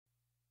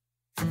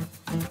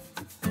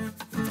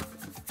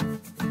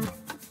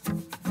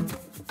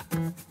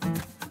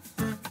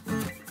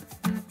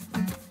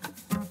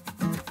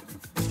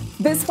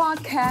This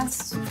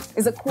podcast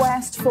is a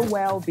quest for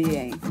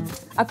well-being,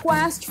 a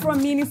quest for a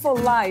meaningful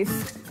life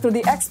through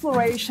the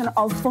exploration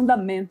of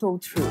fundamental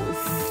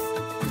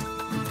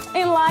truth.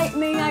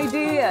 Enlightening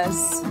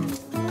ideas,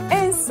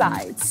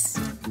 insights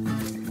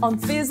on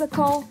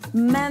physical,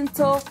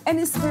 mental,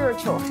 and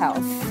spiritual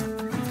health.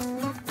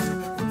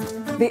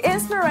 The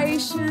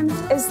inspiration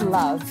is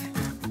love.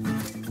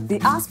 The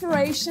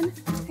aspiration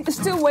is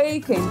to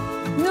awaken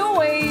new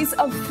ways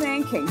of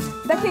thinking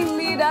that can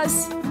lead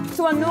us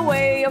to a new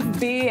way of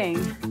being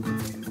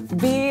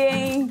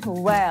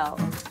well.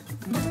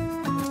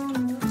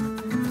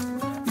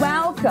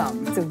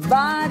 Welcome to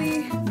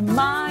Body,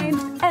 Mind,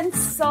 and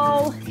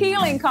Soul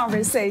Healing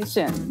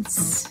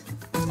Conversations.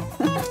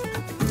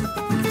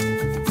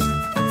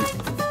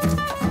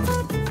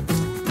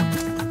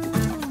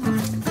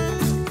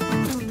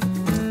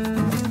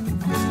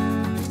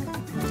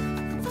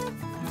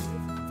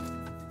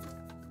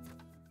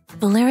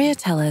 Valeria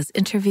Teles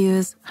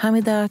interviews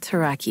Hamideh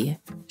Taraki.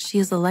 She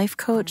is a life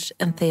coach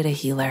and Theta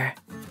healer.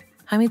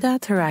 Hamideh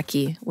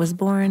Taraki was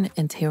born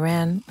in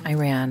Tehran,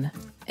 Iran,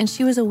 and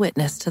she was a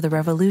witness to the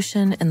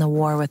revolution and the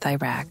war with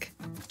Iraq.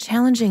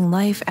 Challenging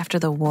life after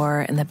the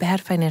war and the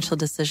bad financial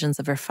decisions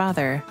of her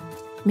father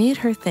made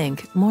her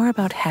think more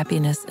about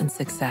happiness and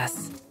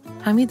success.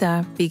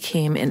 Hamideh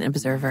became an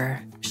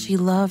observer. She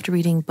loved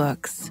reading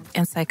books,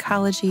 and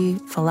psychology,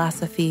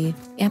 philosophy,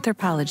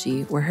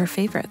 anthropology were her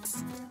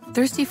favorites.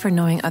 Thirsty for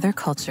knowing other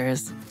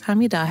cultures,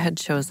 Hamideh had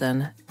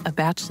chosen a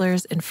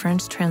bachelor's in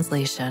French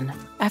translation.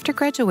 After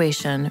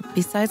graduation,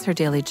 besides her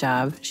daily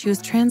job, she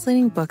was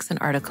translating books and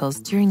articles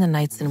during the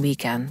nights and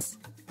weekends.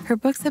 Her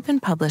books have been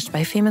published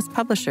by famous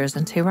publishers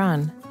in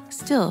Tehran.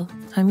 Still,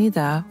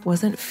 Hamideh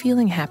wasn't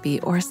feeling happy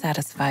or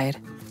satisfied.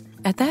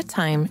 At that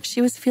time, she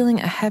was feeling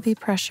a heavy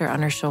pressure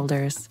on her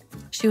shoulders.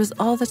 She was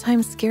all the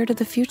time scared of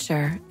the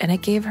future, and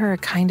it gave her a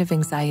kind of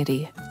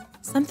anxiety.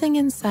 Something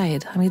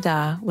inside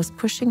Hamideh was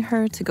pushing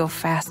her to go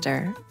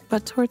faster,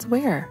 but towards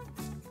where?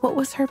 What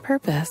was her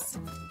purpose?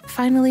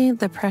 Finally,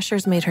 the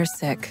pressures made her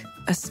sick,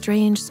 a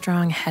strange,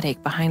 strong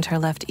headache behind her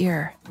left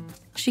ear.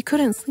 She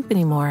couldn't sleep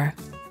anymore.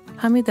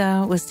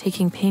 Hamideh was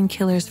taking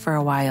painkillers for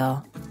a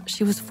while.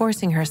 She was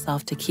forcing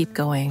herself to keep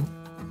going.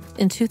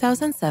 In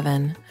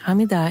 2007,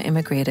 Hamideh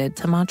immigrated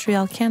to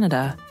Montreal,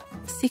 Canada.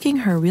 Seeking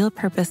her real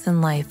purpose in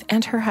life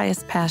and her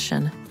highest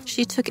passion,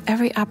 she took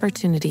every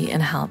opportunity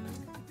and help.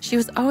 She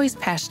was always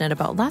passionate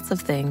about lots of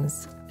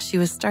things. She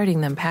was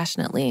starting them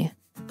passionately.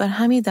 But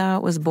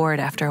Hamideh was bored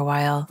after a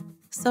while,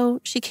 so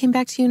she came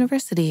back to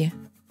university.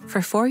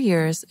 For 4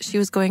 years, she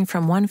was going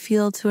from one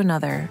field to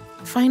another.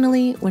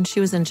 Finally, when she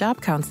was in job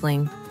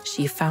counseling,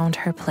 she found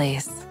her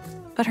place.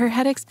 But her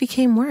headaches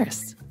became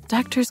worse.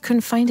 Doctors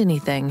couldn't find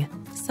anything.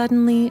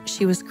 Suddenly,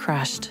 she was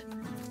crushed.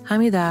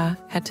 Hamideh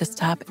had to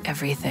stop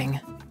everything.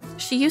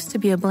 She used to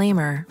be a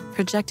blamer,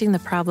 projecting the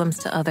problems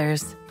to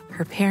others.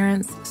 Her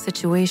parents,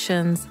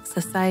 situations,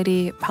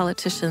 society,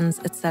 politicians,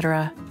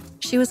 etc.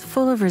 She was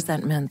full of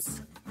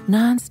resentments.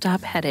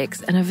 Non-stop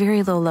headaches and a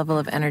very low level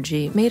of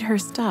energy made her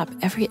stop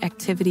every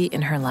activity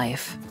in her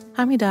life.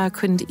 Hamideh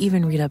couldn't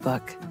even read a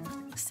book.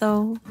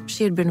 So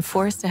she had been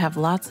forced to have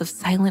lots of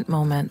silent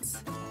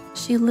moments.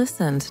 She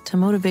listened to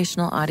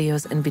motivational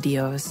audios and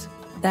videos.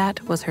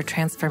 That was her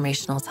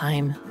transformational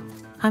time.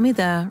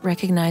 Hamideh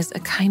recognized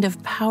a kind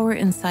of power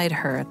inside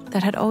her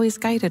that had always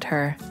guided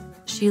her.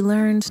 She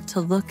learned to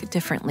look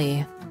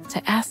differently,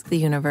 to ask the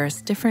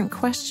universe different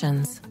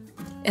questions.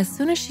 As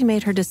soon as she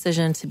made her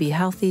decision to be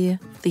healthy,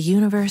 the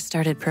universe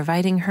started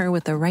providing her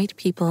with the right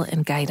people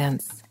and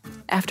guidance.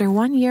 After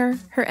 1 year,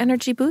 her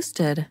energy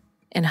boosted,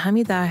 and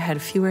Hamideh had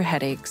fewer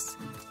headaches.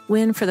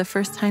 When, for the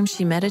first time,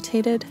 she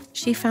meditated,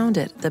 she found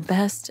it the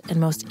best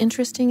and most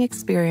interesting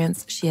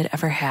experience she had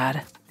ever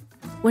had.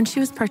 When she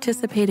was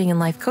participating in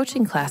life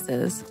coaching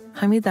classes,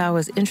 Hamideh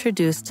was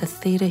introduced to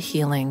Theta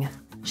healing.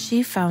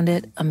 She found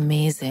it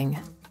amazing.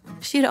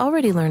 She had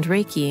already learned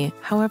Reiki.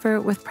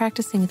 However, with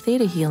practicing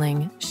Theta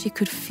healing, she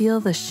could feel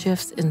the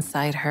shifts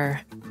inside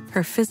her.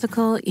 Her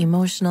physical,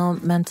 emotional,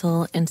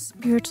 mental, and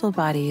spiritual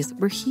bodies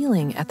were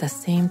healing at the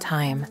same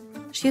time.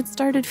 She had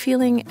started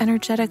feeling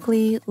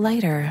energetically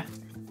lighter.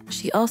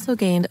 She also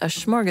gained a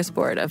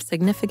smorgasbord of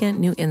significant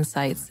new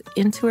insights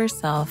into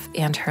herself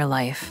and her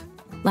life.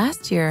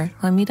 Last year,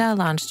 Hamideh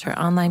launched her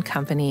online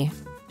company.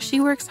 She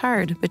works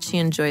hard, but she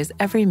enjoys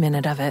every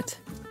minute of it.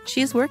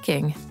 She's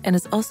working and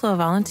is also a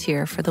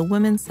volunteer for the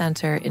Women's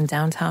Center in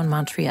downtown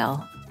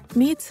Montreal.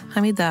 Meet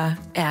Hamideh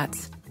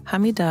at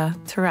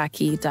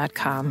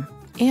hamidehtaraki.com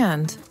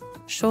and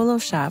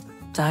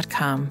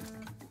sholoshop.com.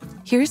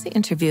 Here's the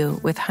interview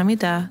with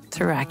Hamideh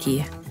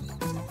Taraki.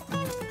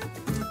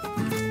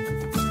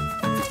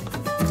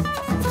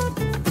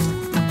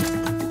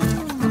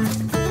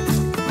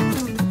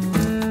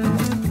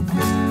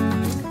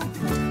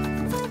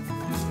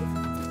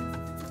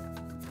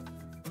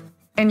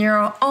 In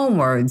your own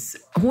words,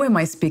 who am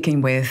I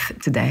speaking with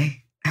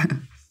today?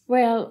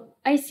 Well,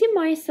 I see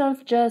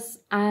myself just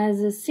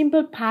as a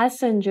simple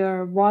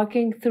passenger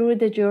walking through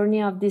the journey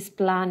of this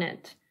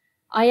planet.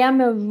 I am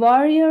a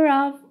warrior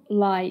of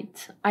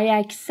light. I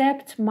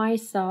accept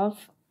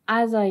myself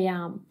as I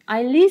am.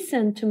 I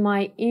listen to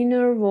my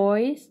inner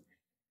voice.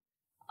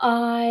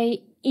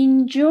 I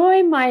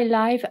enjoy my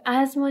life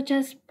as much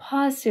as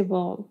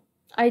possible.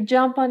 I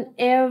jump on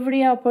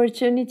every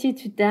opportunity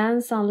to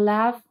dance and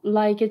laugh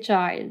like a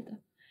child.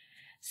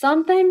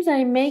 Sometimes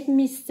I make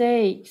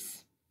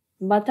mistakes,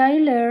 but I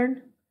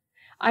learn.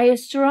 I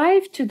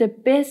strive to the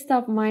best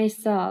of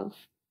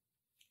myself.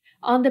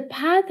 On the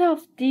path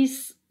of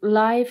this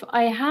life,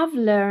 I have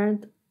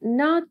learned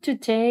not to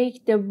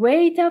take the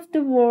weight of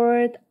the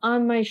world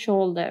on my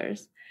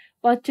shoulders,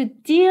 but to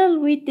deal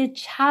with the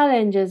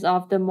challenges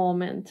of the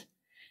moment.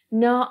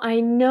 Now I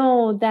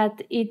know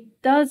that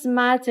it does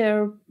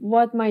matter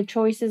what my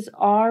choices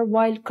are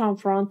while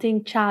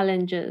confronting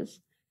challenges.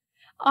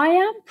 I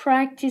am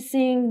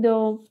practicing,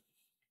 though,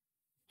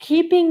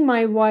 keeping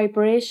my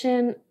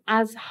vibration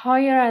as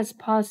higher as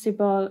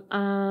possible,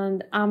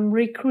 and I'm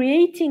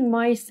recreating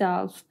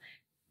myself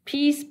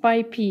piece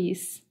by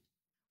piece.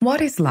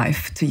 What is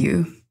life to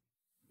you?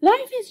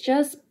 Life is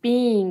just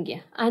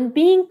being and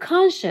being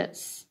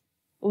conscious.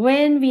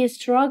 When we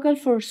struggle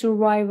for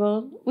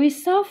survival, we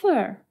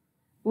suffer.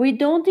 We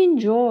don't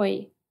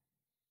enjoy.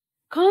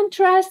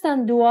 Contrast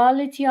and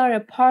duality are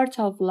a part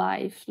of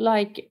life,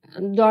 like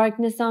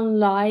darkness and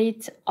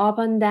light, up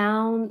and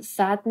down,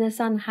 sadness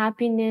and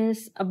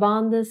happiness,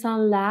 abundance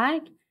and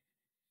lack.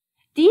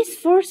 These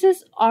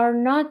forces are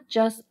not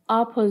just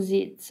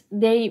opposites,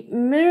 they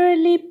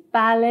merely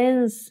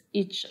balance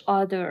each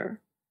other.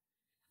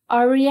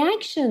 Our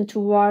reaction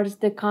towards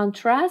the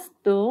contrast,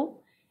 though,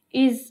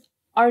 is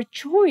our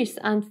choice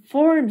and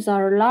forms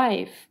our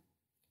life.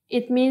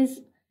 It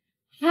means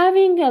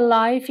having a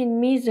life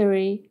in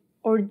misery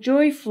or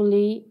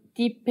joyfully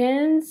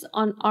depends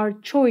on our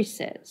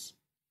choices.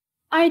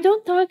 I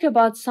don't talk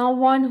about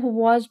someone who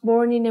was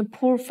born in a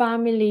poor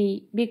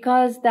family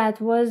because that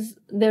was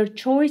their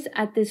choice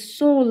at the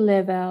soul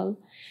level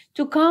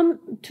to come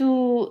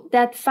to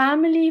that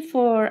family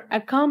for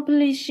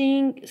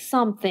accomplishing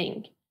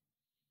something.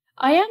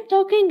 I am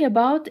talking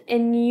about a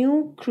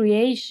new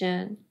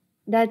creation.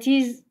 That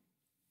is,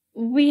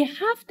 we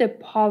have the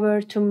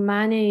power to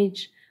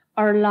manage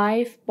our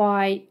life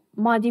by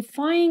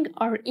modifying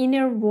our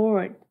inner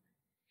world.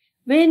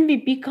 When we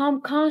become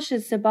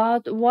conscious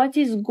about what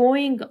is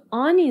going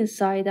on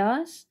inside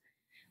us,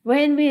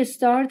 when we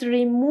start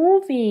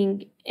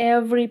removing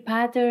every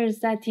pattern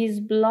that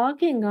is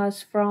blocking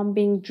us from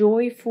being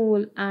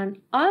joyful and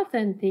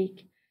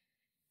authentic,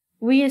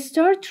 we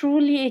start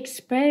truly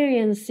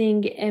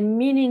experiencing a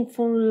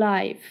meaningful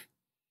life.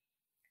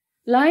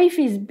 Life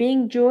is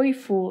being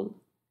joyful,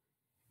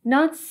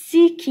 not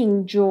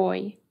seeking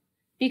joy,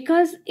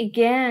 because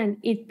again,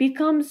 it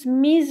becomes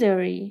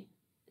misery.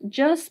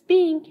 Just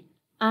being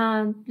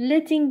and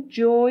letting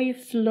joy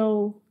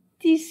flow.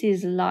 This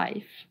is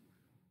life.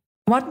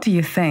 What do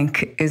you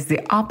think is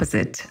the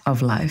opposite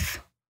of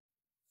life?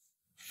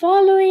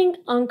 Following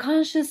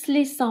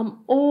unconsciously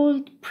some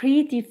old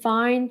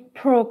predefined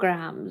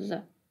programs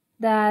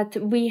that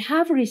we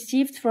have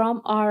received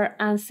from our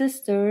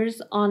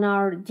ancestors on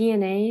our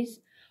DNAs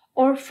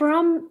or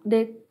from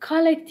the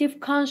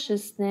collective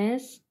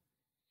consciousness,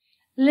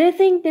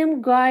 letting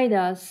them guide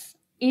us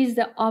is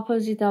the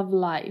opposite of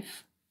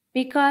life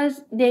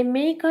because they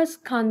make us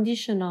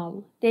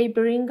conditional. They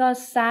bring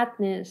us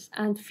sadness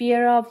and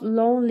fear of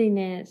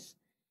loneliness,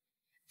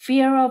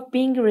 fear of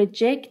being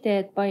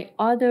rejected by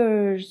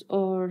others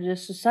or the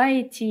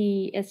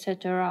society,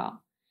 etc.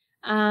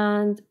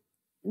 And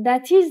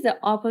that is the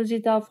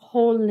opposite of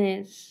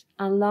wholeness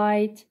and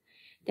light,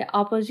 the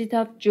opposite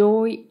of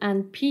joy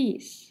and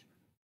peace.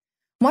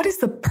 What is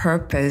the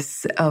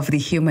purpose of the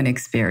human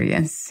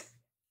experience?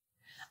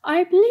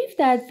 I believe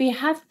that we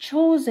have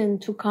chosen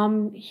to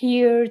come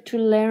here to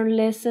learn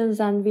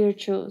lessons and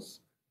virtues.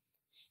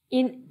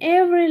 In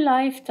every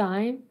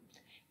lifetime,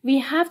 we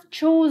have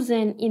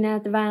chosen in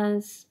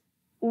advance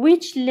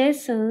which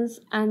lessons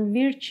and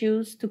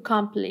virtues to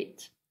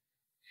complete.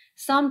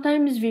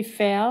 Sometimes we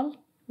fail,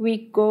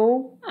 we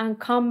go and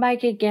come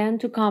back again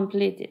to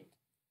complete it.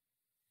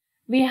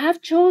 We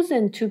have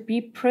chosen to be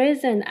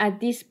present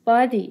at this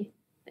body,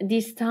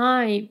 this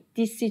time,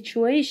 this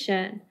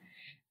situation.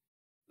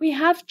 We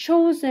have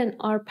chosen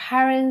our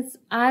parents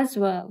as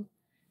well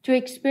to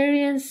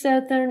experience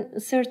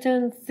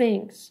certain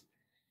things,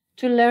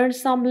 to learn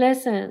some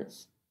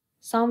lessons,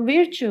 some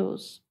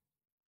virtues.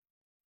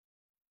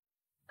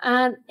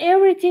 And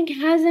everything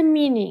has a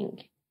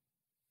meaning.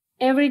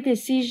 Every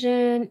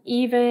decision,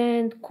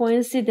 event,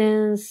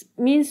 coincidence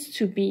means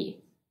to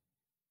be.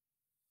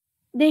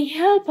 They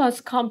help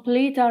us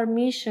complete our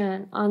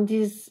mission on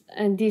this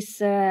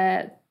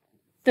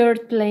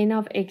third plane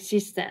of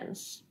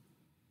existence.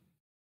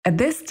 At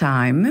this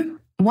time,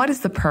 what is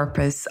the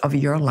purpose of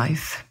your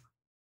life?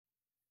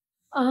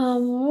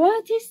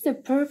 What is the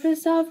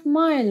purpose of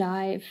my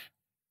life?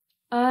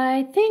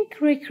 I think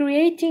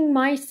recreating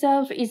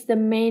myself is the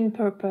main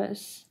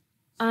purpose,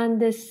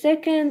 and the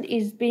second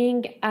is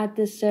being at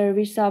the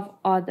service of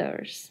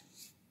others.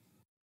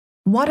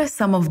 What are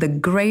some of the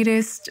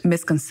greatest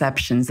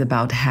misconceptions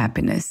about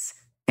happiness,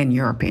 in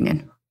your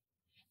opinion?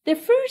 The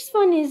first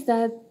one is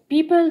that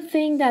people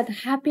think that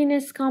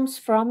happiness comes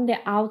from the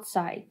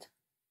outside.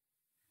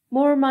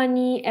 More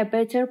money, a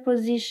better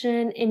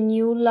position, a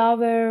new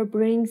lover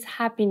brings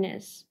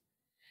happiness.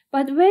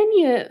 But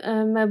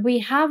when we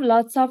have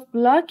lots of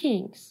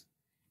blockings,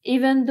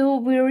 even though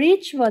we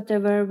reach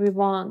whatever we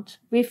want,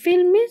 we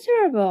feel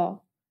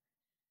miserable.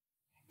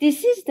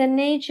 This is the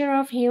nature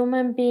of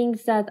human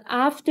beings, that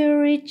after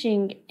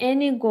reaching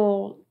any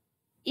goal,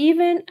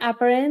 even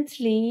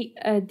apparently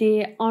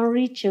the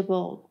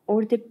unreachable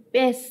or the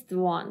best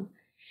one,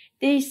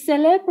 they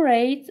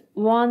celebrate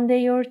one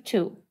day or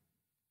two.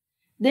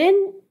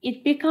 Then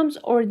it becomes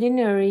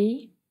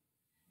ordinary.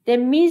 The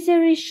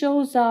misery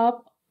shows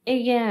up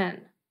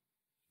again.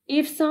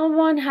 If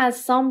someone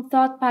has some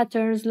thought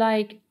patterns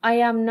like, I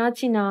am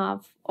not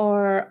enough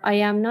or I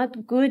am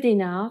not good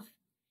enough,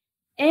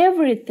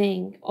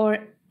 everything or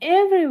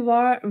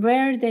everywhere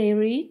where they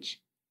reach,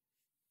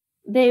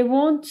 they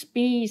won't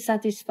be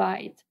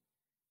satisfied.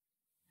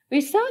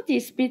 We saw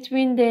this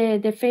between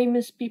the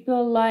famous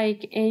people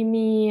like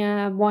Amy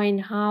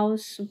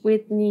Winehouse,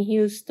 Whitney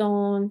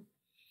Houston,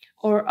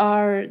 or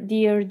our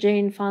dear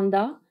Jane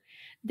Fonda.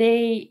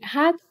 They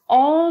had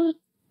all,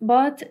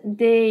 but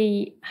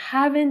they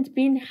haven't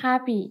been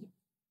happy.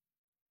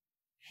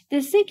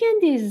 The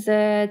second is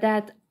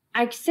that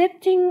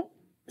accepting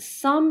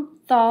some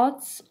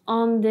thoughts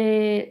on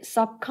the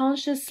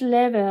subconscious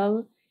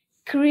level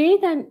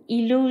create an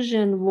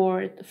illusion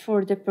world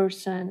for the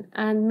person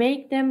and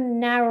make them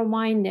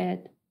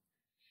narrow-minded.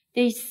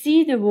 They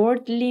see the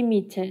world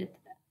limited.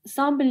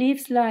 Some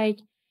beliefs like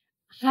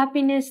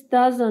happiness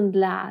doesn't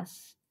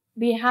last.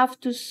 We have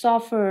to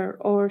suffer,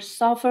 or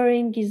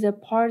suffering is a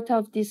part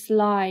of this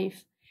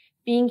life.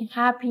 Being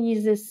happy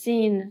is a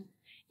sin.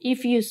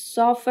 If you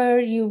suffer,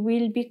 you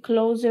will be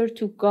closer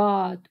to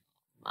God,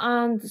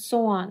 and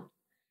so on.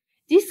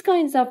 These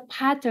kinds of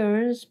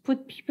patterns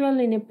put people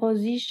in a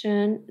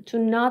position to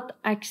not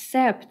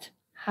accept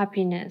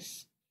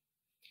happiness.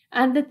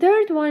 And the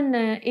third one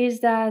is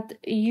that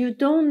you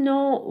don't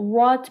know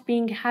what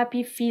being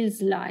happy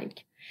feels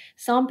like.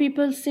 Some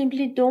people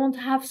simply don't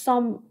have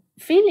some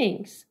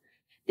feelings.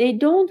 They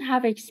don't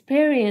have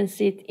experienced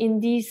it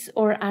in this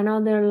or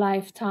another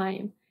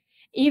lifetime.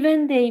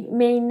 Even they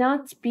may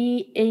not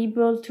be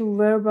able to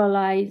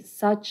verbalize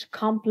such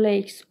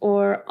complex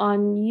or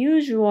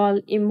unusual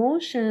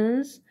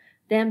emotions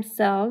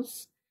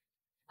themselves.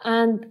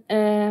 And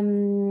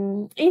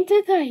in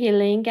Theta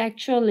Healing,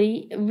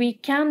 actually, we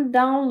can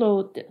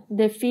download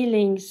the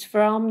feelings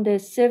from the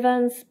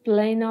seventh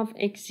plane of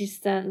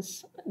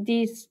existence.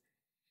 This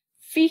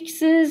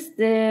fixes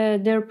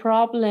their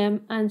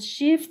problem and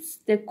shifts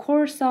the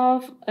course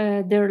of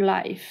their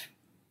life.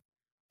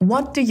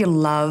 What do you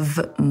love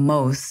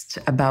most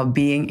about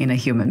being in a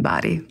human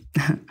body?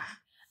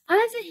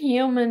 As a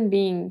human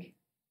being,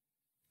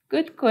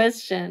 good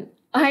question.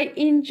 I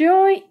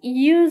enjoy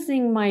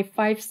using my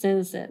five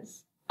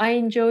senses. I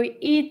enjoy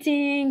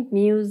eating,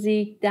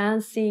 music,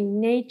 dancing,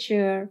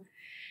 nature,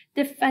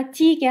 the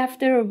fatigue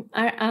after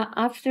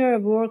a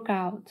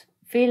workout,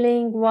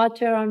 feeling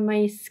water on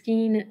my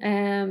skin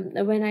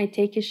when I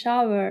take a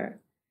shower.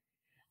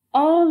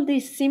 All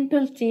these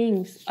simple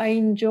things, I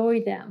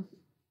enjoy them.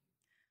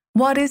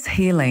 What is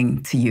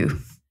healing to you?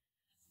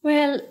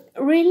 Well,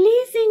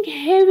 releasing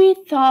heavy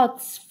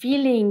thoughts,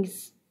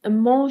 feelings,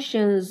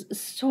 emotions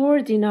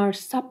stored in our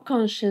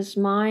subconscious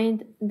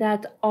mind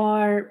that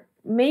are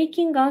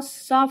making us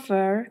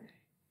suffer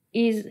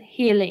is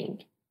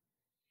healing.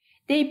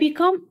 They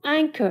become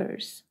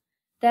anchors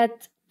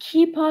that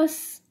keep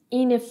us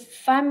in a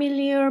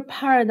familiar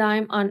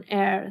paradigm on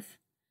earth.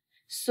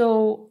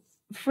 So,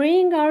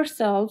 freeing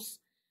ourselves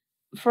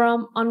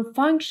from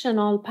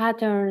unfunctional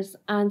patterns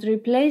and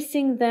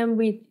replacing them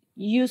with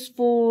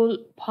useful,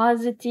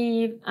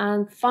 positive,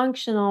 and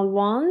functional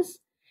ones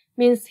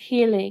means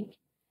healing.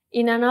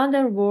 In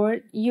another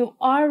word, you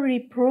are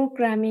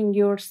reprogramming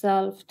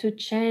yourself to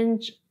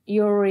change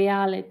your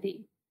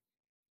reality.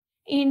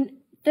 In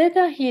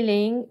Theta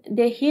Healing,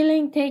 the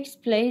healing takes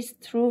place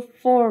through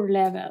 4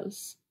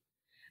 levels: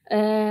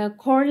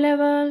 core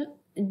level,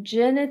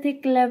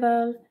 genetic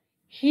level,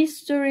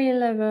 history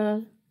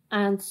level,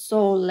 and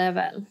soul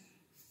level.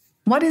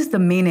 What is the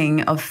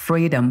meaning of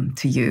freedom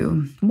to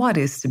you? What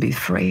is to be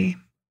free?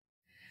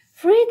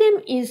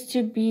 Freedom is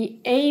to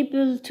be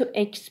able to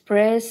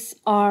express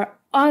our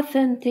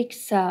authentic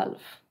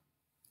self,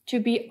 to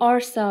be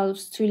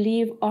ourselves, to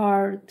live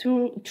our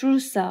true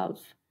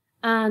self,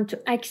 and to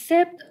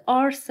accept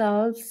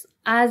ourselves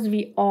as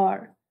we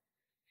are,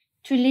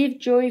 to live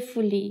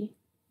joyfully,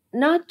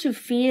 not to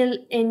feel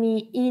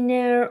any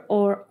inner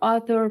or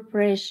outer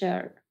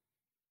pressure,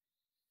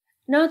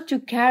 not to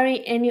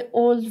carry any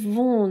old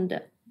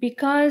wound,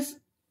 because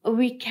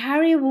we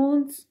carry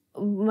wounds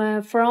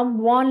from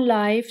one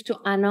life to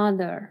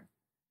another.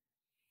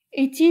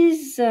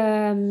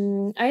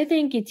 I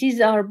think it is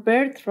our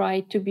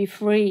birthright to be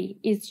free.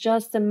 It's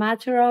just a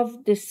matter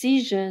of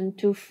decision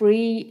to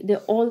free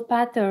the old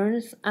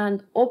patterns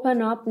and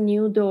open up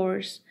new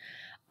doors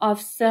of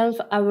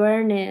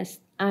self-awareness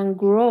and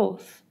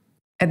growth.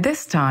 At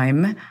this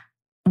time,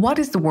 what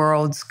is the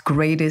world's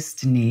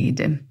greatest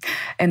need?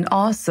 And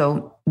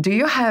also, do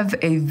you have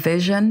a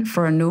vision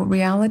for a new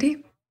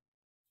reality?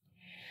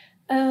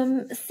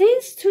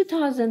 Since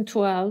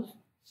 2012,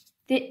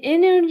 the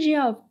energy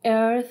of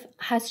Earth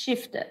has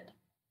shifted.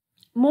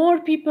 More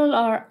people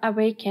are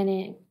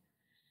awakening.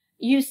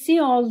 You see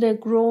all the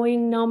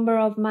growing number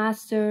of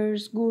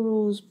masters,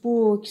 gurus,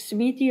 books,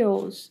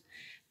 videos.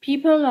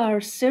 People are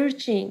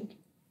searching.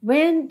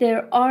 When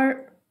there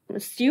are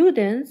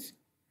students,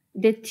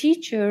 the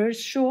teachers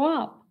show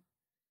up.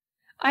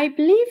 I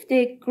believe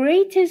the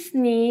greatest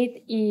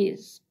need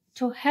is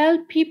to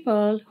help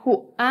people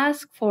who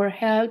ask for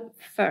help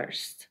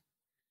first.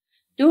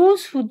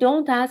 Those who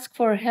don't ask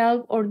for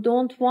help or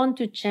don't want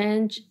to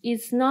change,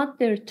 it's not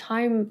their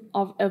time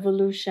of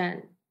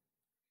evolution.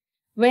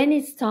 When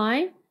it's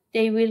time,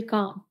 they will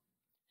come.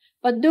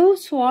 But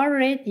those who are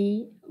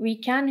ready, we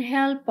can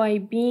help by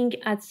being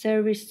at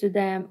service to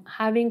them,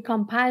 having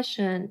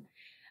compassion,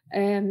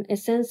 a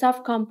sense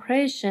of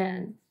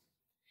compassion.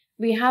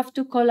 We have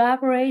to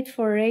collaborate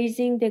for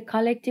raising the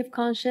collective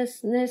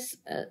consciousness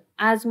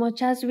as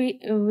much as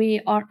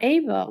we are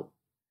able.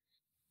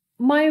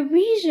 My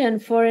vision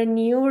for a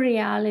new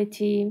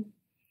reality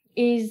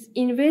is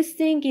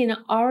investing in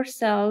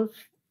ourselves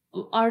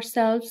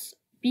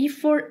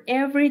before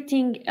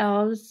everything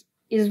else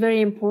is very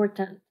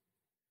important.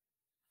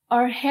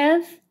 Our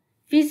health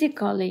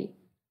physically,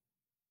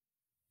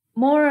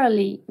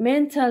 morally,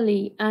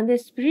 mentally, and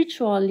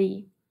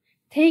spiritually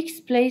takes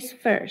place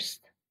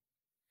first.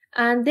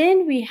 And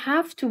then we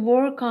have to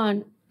work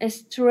on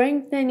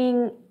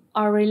strengthening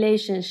our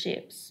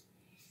relationships.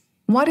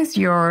 What is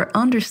your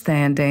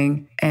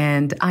understanding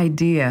and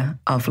idea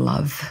of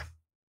love?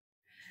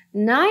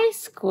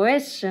 Nice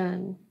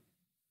question.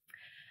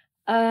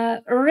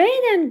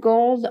 Red and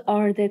gold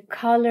are the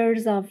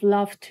colors of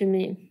love to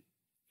me.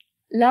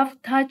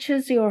 Love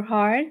touches your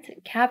heart,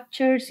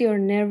 captures your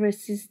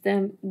nervous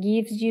system,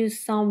 gives you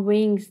some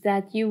wings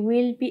that you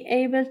will be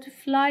able to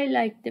fly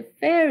like the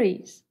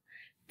fairies.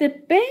 The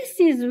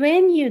best is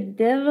when you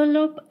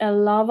develop a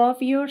love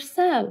of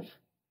yourself.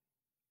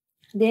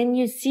 Then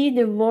you see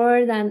the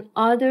world and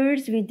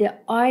others with the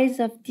eyes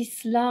of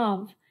this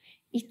love.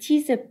 It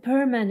is a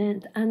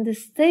permanent and a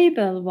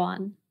stable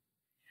one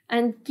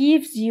and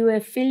gives you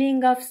a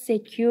feeling of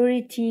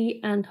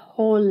security and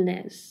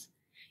wholeness.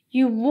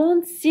 You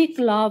won't seek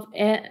love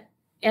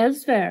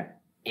elsewhere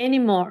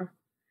anymore.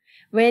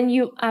 When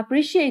you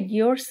appreciate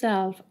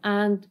yourself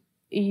and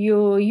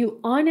you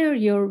honor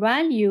your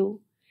value,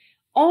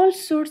 all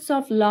sorts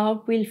of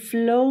love will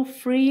flow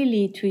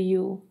freely to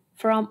you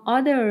from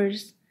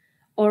others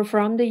or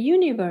from the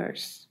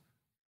universe.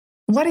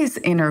 What is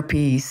inner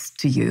peace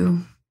to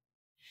you?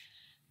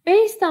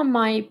 Based on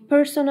my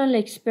personal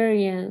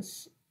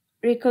experience,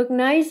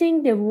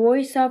 recognizing the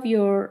voice of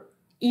your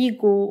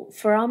ego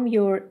from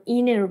your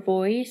inner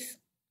voice,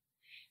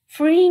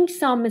 freeing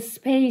some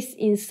space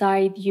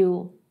inside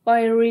you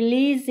by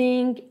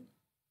releasing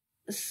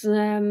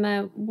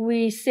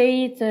we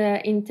say it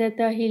in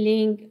Theta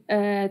healing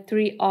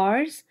 3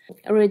 R's: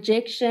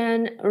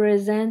 rejection,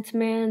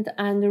 resentment,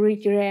 and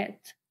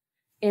regret.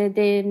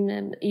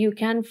 Then you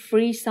can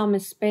free some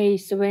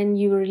space when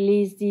you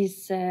release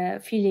these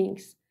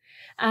feelings.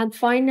 And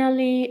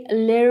finally,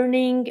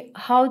 learning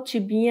how to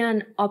be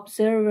an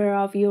observer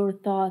of your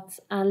thoughts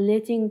and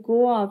letting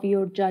go of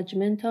your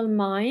judgmental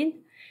mind.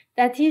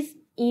 That is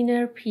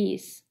inner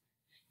peace.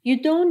 You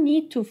don't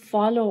need to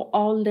follow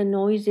all the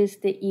noises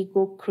the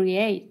ego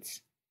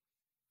creates.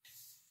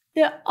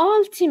 The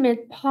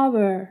ultimate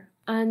power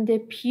and the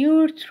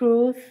pure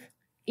truth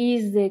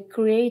is the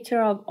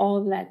creator of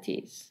all that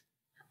is.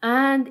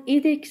 And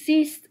it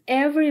exists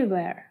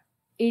everywhere.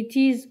 It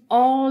is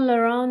all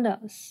around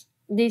us.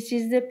 This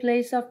is the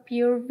place of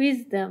pure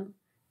wisdom,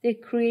 the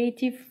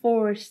creative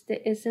force,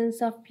 the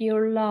essence of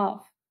pure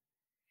love.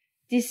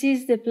 This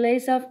is the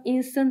place of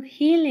instant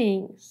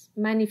healings,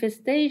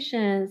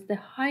 manifestations, the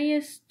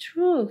highest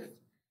truth.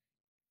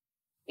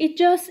 It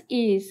just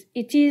is.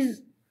 It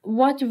is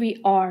what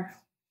we are,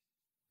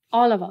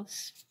 all of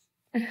us.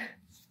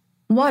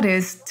 What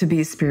is to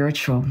be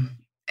spiritual?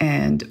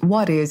 And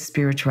what is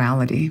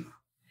spirituality?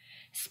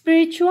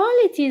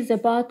 Spirituality is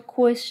about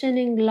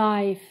questioning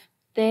life,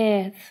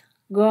 death,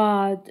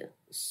 God,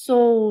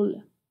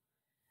 soul,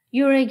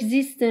 your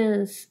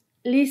existence,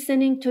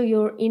 listening to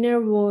your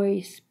inner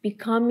voice,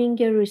 becoming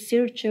a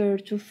researcher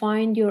to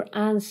find your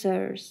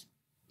answers.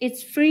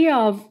 It's free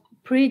of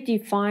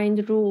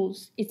predefined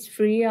rules. It's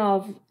free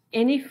of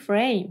any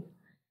frame.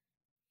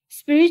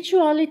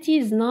 Spirituality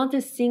is not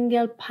a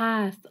single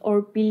path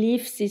or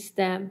belief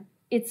system.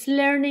 It's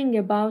learning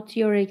about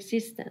your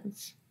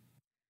existence.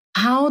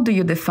 How do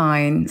you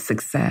define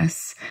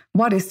success?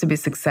 What is to be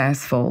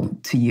successful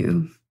to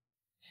you?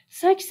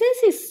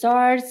 Success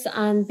starts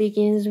and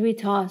begins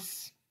with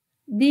us.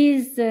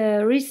 These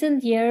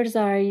recent years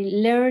I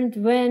learned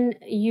when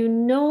you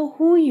know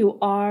who you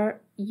are,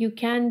 you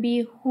can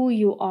be who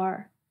you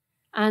are.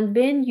 And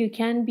when you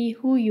can be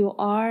who you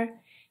are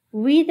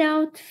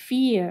without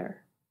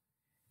fear,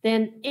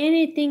 then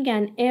anything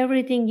and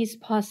everything is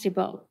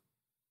possible.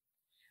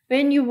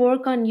 When you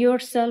work on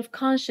yourself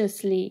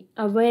consciously,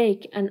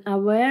 awake and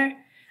aware,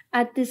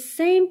 at the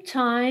same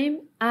time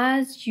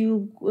as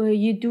you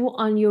do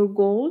on your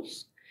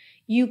goals,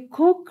 you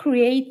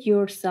co-create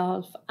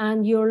yourself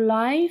and your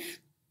life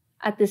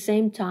at the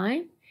same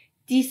time.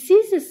 This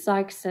is a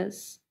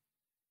success.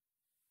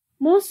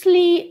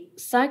 Mostly,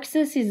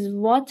 success is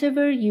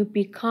whatever you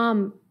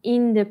become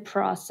in the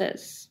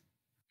process.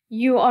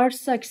 You are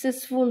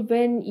successful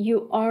when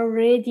you are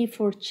ready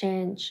for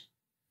change.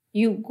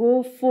 You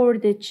go for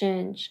the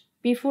change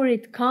before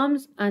it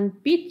comes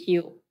and beat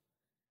you.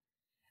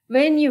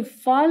 When you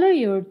follow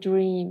your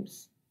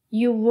dreams,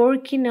 you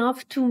work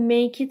enough to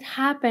make it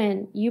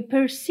happen. You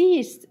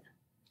persist.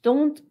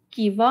 Don't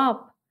give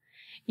up.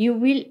 You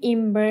will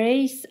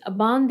embrace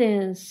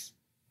abundance,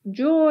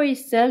 joy,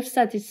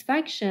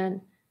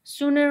 self-satisfaction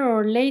sooner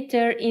or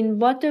later in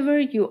whatever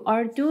you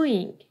are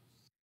doing.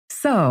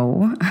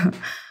 So,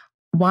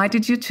 why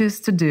did you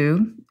choose to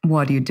do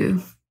what you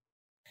do?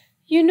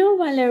 You know,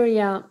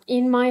 Valeria,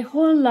 in my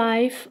whole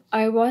life,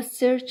 I was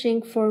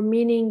searching for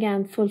meaning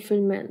and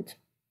fulfillment.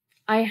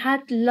 I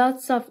had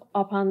lots of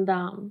up and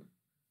down.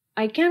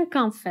 I can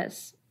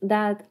confess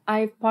that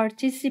I've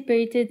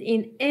participated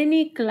in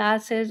any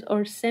classes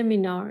or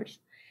seminars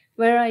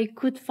where I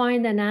could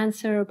find an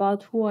answer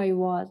about who I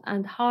was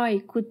and how I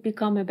could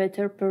become a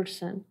better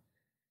person.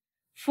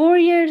 4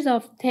 years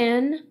of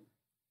 10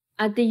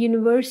 at the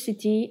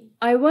university,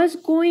 I was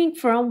going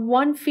from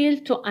one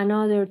field to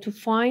another to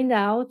find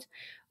out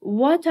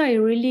what I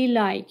really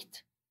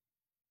liked.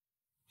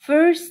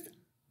 First,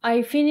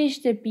 I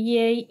finished a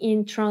BA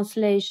in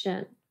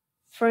translation,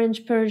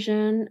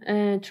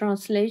 French-Persian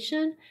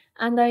translation,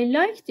 and I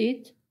liked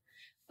it,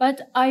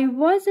 but I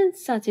wasn't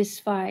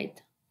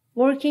satisfied.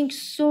 Working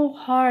so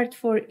hard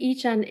for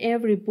each and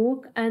every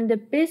book, and the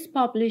best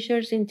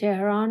publishers in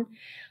Tehran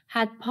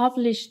had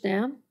published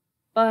them,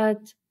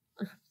 but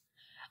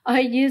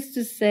I used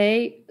to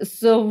say,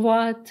 so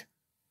what?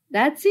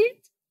 That's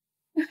it?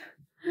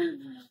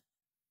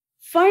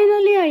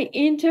 Finally, I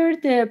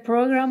entered the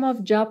program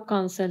of job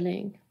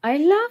counseling. I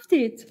loved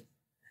it.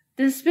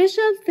 The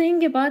special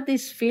thing about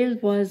this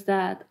field was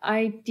that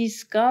I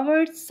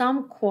discovered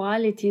some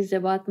qualities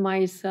about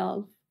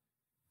myself.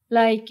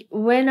 Like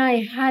when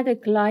I had a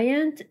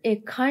client, a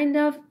kind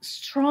of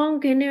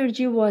strong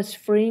energy was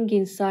freeing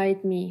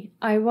inside me.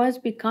 I was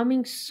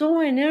becoming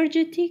so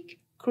energetic,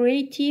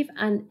 creative,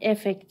 and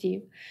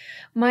effective.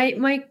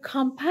 My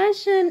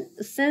compassion,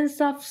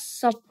 sense of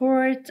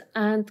support,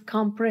 and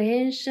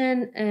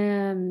comprehension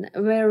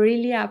were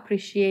really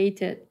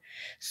appreciated.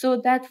 So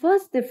that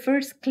was the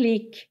first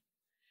click.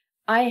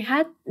 I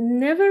had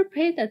never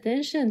paid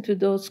attention to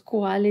those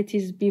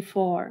qualities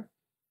before.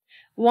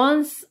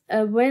 Once,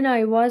 when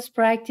I was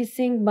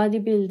practicing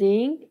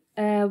bodybuilding,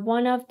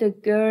 one of the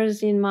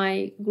girls in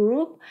my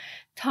group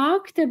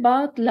talked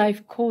about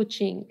life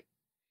coaching.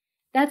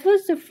 That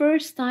was the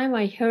first time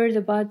I heard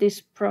about this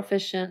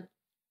profession.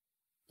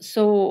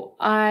 So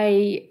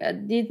I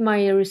did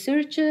my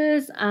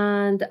researches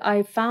and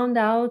I found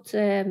out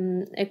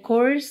a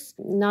course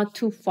not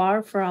too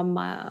far from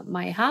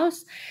my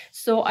house.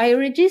 So I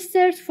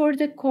registered for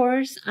the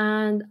course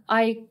and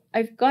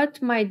I've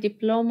got my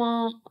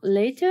diploma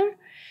later.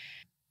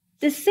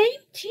 The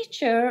same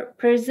teacher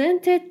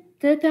presented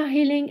Theta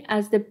healing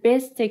as the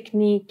best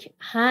technique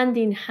hand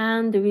in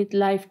hand with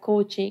life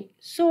coaching.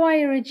 So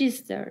I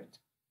registered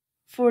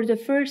for the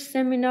first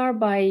seminar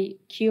by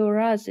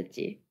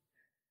curiosity.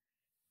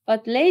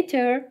 But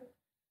later,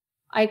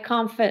 I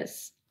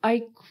confess,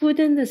 I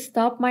couldn't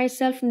stop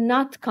myself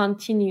not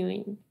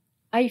continuing.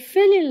 I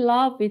fell in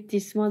love with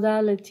this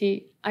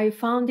modality. I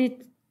found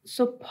it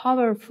so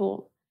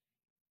powerful.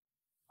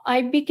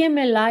 I became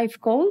a life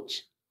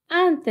coach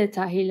and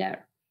theta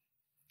healer.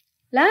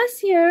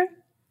 Last year,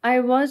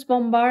 I was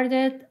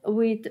bombarded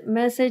with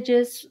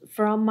messages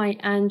from my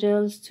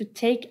angels to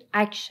take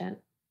action.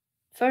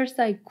 First,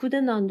 I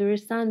couldn't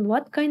understand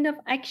what kind of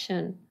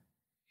action.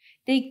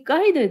 They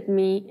guided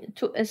me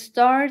to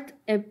start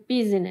a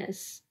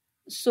business.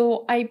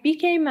 So I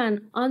became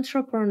an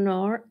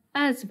entrepreneur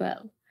as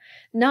well.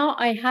 Now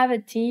I have a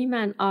team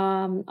and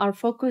our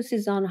focus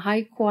is on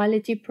high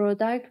quality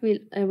product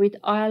with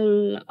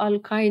all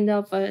kind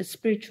of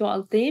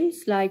spiritual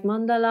themes like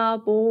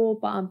mandala, bow,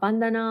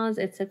 bandanas,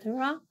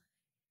 etc.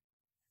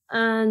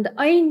 And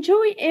I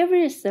enjoy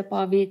every step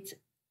of it.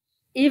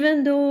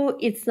 Even though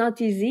it's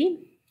not easy,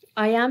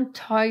 I am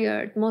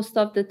tired most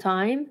of the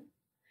time.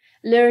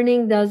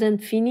 Learning doesn't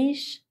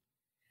finish.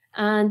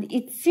 And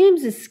it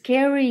seems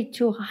scary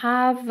to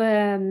have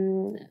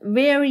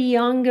very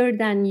younger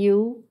than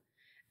you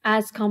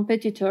as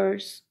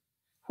competitors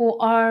who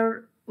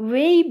are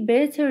way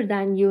better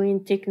than you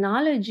in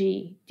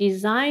technology,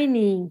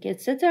 designing,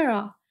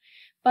 etc.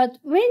 But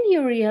when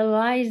you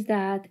realize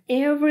that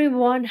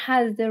everyone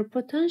has their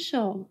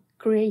potential,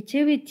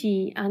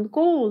 creativity, and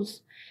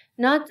goals,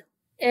 not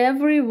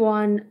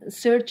everyone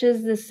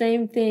searches the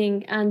same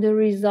thing and the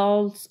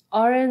results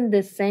aren't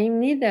the same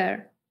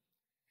neither.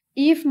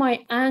 If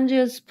my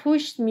angels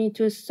pushed me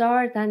to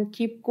start and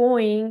keep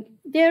going,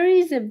 there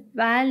is a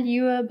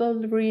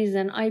valuable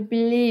reason. I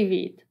believe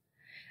it.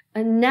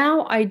 And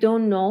now I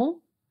don't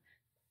know,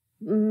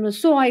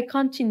 so I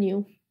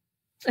continue.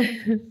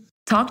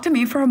 Talk to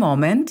me for a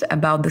moment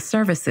about the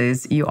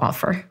services you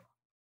offer.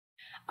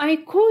 I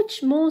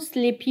coach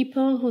mostly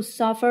people who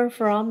suffer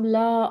from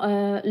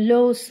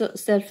low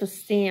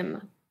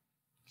self-esteem,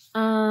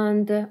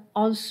 and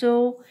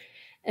also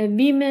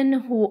women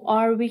who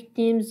are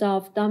victims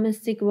of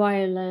domestic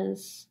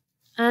violence,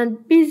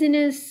 and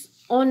business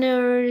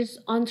owners,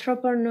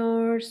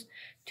 entrepreneurs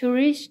to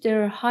reach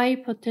their high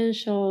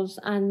potentials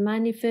and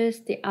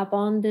manifest the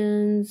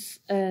abundance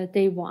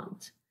they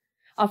want.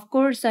 Of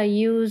course, I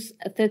use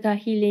Theta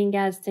healing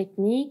as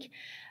technique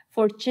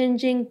for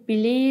changing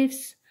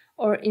beliefs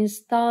or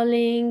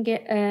installing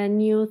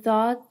new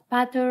thought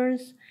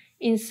patterns,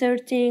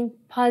 inserting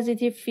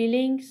positive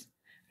feelings,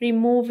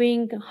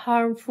 removing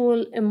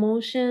harmful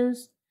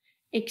emotions,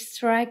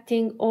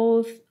 extracting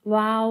oaths,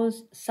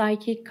 vows,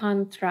 psychic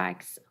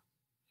contracts,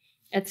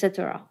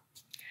 etc.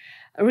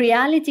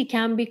 Reality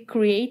can be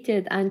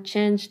created and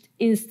changed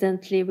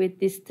instantly with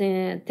this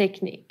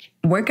technique.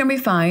 Where can we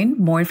find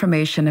more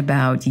information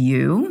about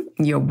you,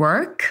 your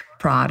work,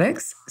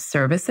 products,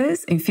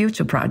 services, and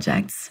future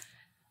projects?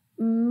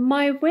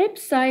 My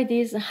website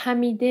is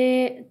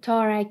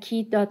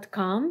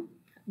hamidehtaraki.com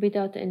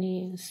without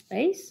any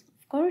space,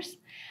 of course.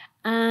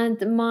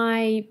 And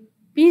my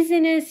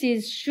business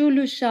is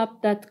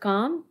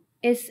shulushop.com,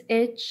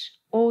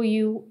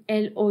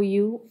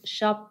 SHOULOU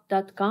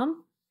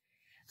shop.com.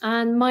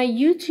 And my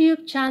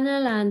YouTube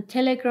channel and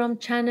Telegram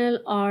channel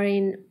are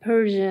in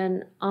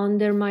Persian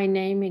under my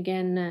name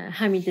again,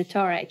 Hamideh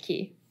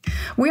Taraki.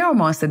 We are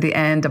almost at the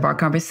end of our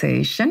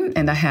conversation,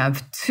 and I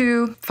have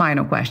 2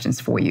 final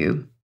questions for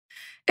you.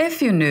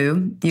 If you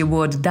knew you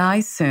would die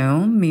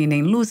soon,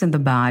 meaning losing the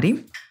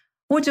body,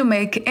 would you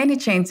make any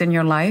change in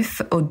your life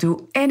or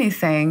do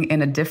anything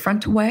in a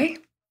different way?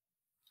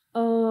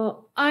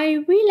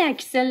 I will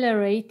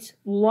accelerate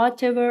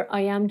whatever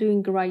I am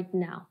doing right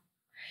now,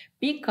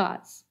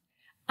 because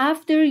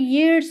after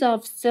years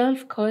of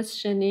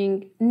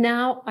self-questioning,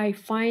 now I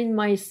find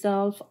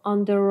myself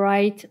on the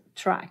right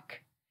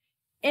track.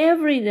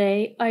 Every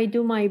day, I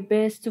do my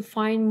best to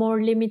find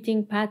more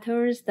limiting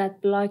patterns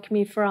that block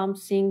me from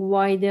seeing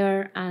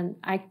wider and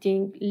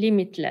acting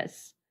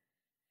limitless.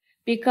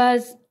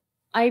 Because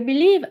I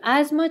believe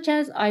as much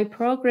as I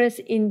progress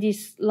in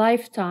this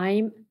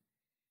lifetime,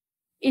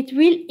 it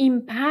will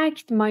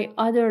impact my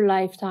other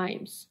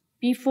lifetimes,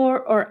 before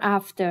or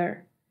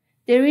after.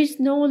 There is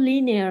no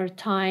linear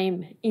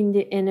time in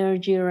the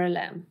energy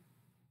realm.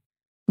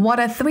 What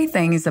are 3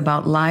 things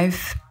about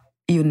life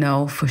you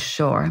know for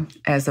sure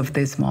as of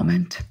this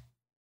moment?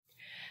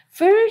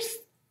 First,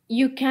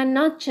 you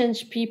cannot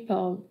change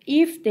people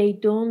if they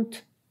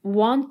don't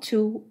want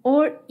to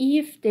or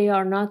if they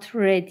are not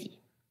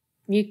ready.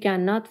 You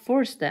cannot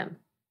force them.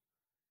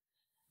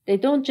 They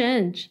don't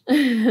change.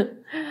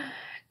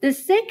 The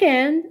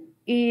second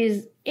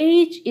is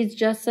age is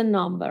just a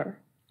number.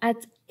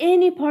 At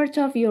any part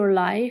of your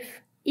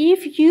life,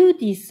 if you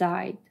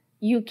decide,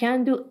 you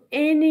can do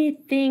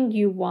anything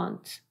you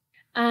want.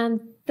 And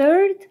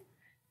third,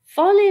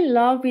 fall in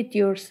love with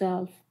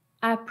yourself,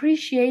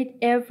 appreciate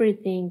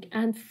everything,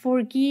 and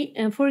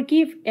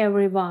forgive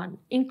everyone,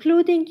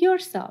 including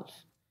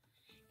yourself.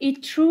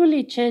 It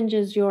truly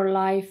changes your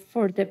life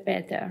for the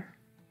better.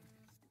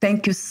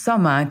 Thank you so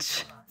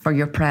much for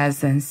your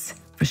presence,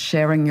 for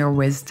sharing your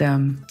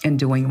wisdom and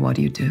doing what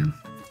you do.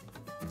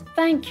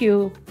 Thank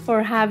you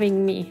for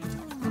having me.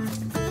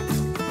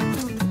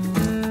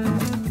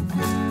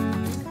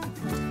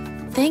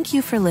 Thank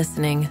you for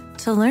listening.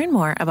 To learn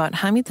more about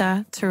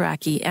Hamideh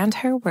Taraki and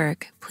her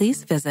work,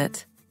 please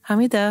visit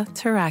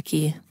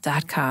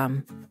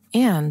hamidehtaraki.com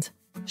and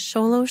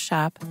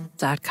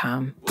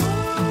sholoshop.com.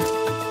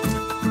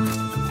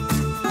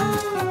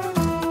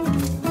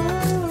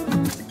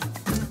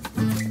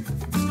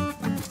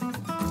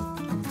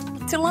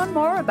 To learn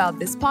more about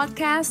this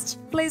podcast,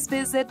 please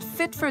visit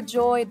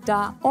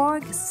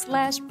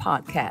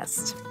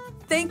fitforjoy.org/podcast.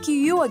 Thank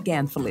you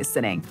again for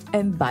listening,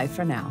 and bye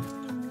for now.